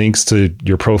to have links to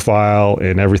your profile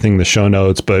and everything in the show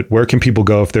notes, but where can people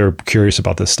go if they're curious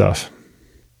about this stuff?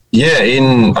 Yeah,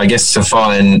 to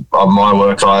find my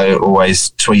work, I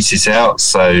always tweet it out.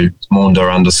 So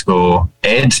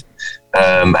Maunder_Ed.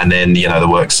 And then, the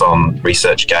work's on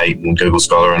ResearchGate and Google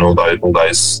Scholar and all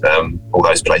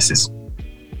those places.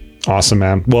 Awesome,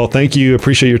 man. Well, thank you.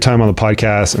 Appreciate your time on the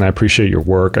podcast, and I appreciate your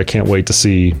work. I can't wait to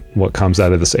see what comes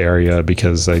out of this area,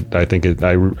 because I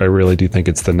really do think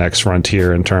it's the next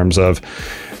frontier in terms of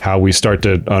how we start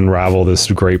to unravel this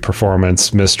great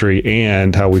performance mystery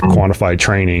and how we quantify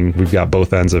training. We've got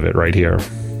both ends of it right here.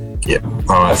 Yeah.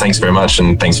 All right. Thanks very much,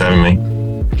 and thanks for having me.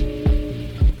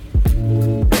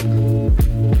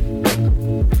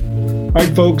 All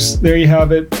right, folks, there you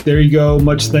have it. There you go.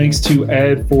 Much thanks to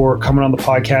Ed for coming on the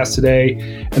podcast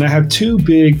today. And I have two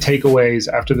big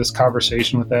takeaways after this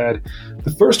conversation with Ed.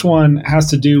 The first one has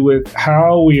to do with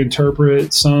how we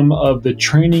interpret some of the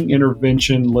training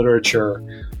intervention literature.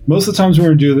 Most of the times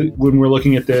when we're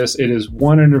looking at this, it is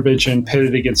one intervention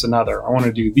pitted against another. I want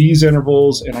to do these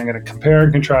intervals, and I'm going to compare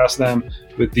and contrast them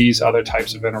with these other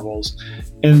types of intervals.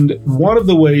 And one of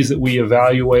the ways that we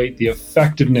evaluate the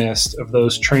effectiveness of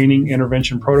those training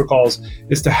intervention protocols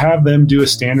is to have them do a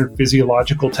standard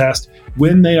physiological test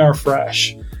when they are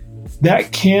fresh.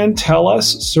 That can tell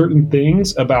us certain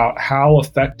things about how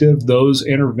effective those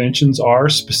interventions are,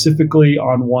 specifically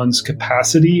on one's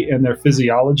capacity and their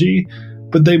physiology,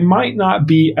 but they might not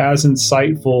be as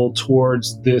insightful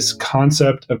towards this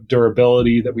concept of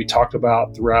durability that we talked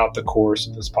about throughout the course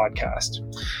of this podcast.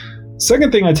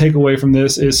 Second thing I take away from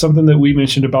this is something that we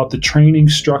mentioned about the training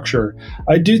structure.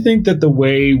 I do think that the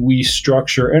way we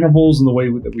structure intervals and the way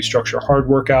that we structure hard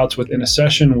workouts within a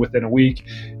session, within a week,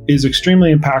 is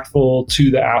extremely impactful to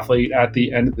the athlete at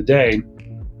the end of the day.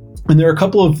 And there are a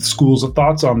couple of schools of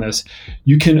thoughts on this.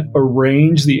 You can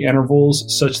arrange the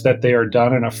intervals such that they are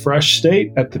done in a fresh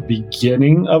state at the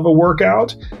beginning of a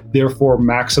workout, therefore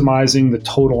maximizing the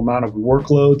total amount of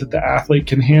workload that the athlete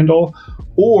can handle.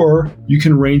 Or you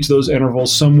can arrange those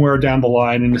intervals somewhere down the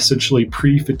line and essentially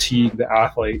pre-fatigue the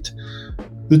athlete.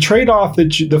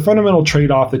 The fundamental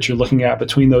trade-off that you're looking at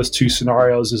between those two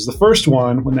scenarios is the first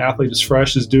one, when the athlete is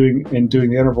fresh, is doing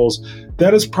the intervals.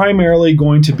 That is primarily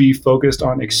going to be focused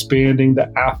on expanding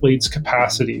the athlete's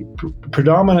capacity,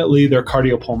 predominantly their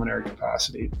cardiopulmonary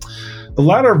capacity. The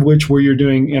latter of which, where you're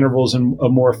doing intervals in a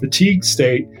more fatigued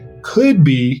state, could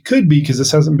be, because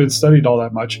this hasn't been studied all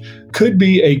that much, could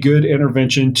be a good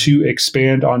intervention to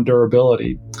expand on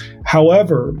durability.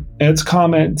 However, Ed's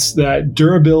comments that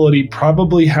durability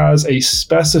probably has a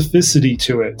specificity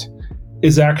to it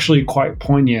is actually quite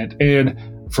poignant. And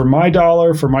for my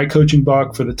dollar, for my coaching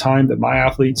buck, for the time that my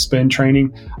athletes spend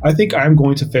training, I think I'm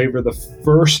going to favor the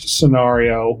first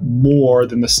scenario more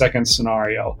than the second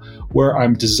scenario, where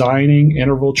I'm designing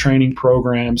interval training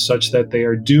programs such that they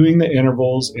are doing the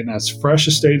intervals in as fresh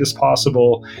a state as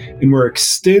possible, and we're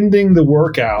extending the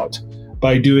workout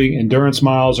by doing endurance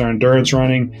miles or endurance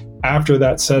running after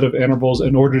that set of intervals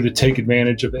in order to take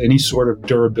advantage of any sort of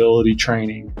durability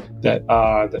training that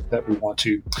we want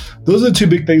to. Those are the two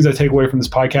big things I take away from this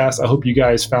podcast. I hope you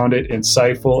guys found it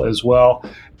insightful as well.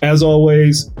 As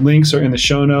always, links are in the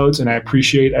show notes, and I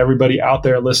appreciate everybody out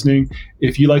there listening.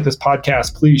 If you like this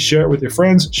podcast, please share it with your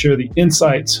friends, share the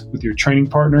insights with your training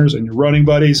partners and your running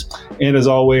buddies. And as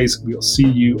always, we'll see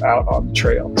you out on the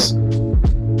trails.